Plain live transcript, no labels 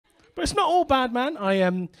But it's not all bad, man. I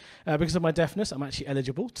am, because of my deafness, I'm actually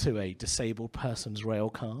eligible to a disabled person's rail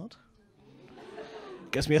card.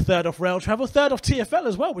 Gets me a third off rail travel, third off TfL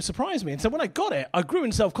as well, which surprised me. And so when I got it, I grew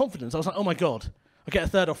in self-confidence. I was like, oh my God, I get a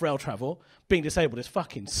third off rail travel. Being disabled is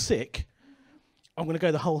fucking sick. I'm going to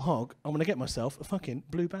go the whole hog. I'm going to get myself a fucking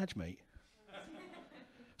blue badge, mate.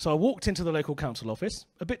 So I walked into the local council office,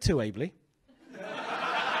 a bit too ably.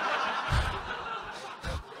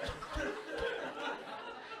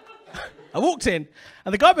 I walked in,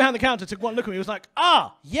 and the guy behind the counter took one look at me. He was like,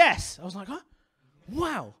 ah, yes. I was like, huh?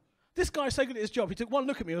 Wow. This guy's so good at his job. He took one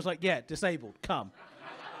look at me and was like, yeah, disabled, come.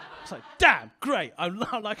 I was like, damn, great. I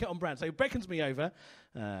like it on brand. So he beckons me over,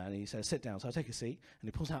 and he says, sit down. So I take a seat, and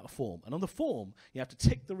he pulls out a form. And on the form, you have to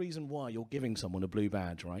tick the reason why you're giving someone a blue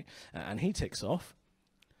badge, right? And he ticks off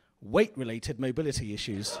weight-related mobility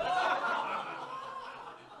issues.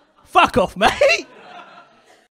 Fuck off, mate.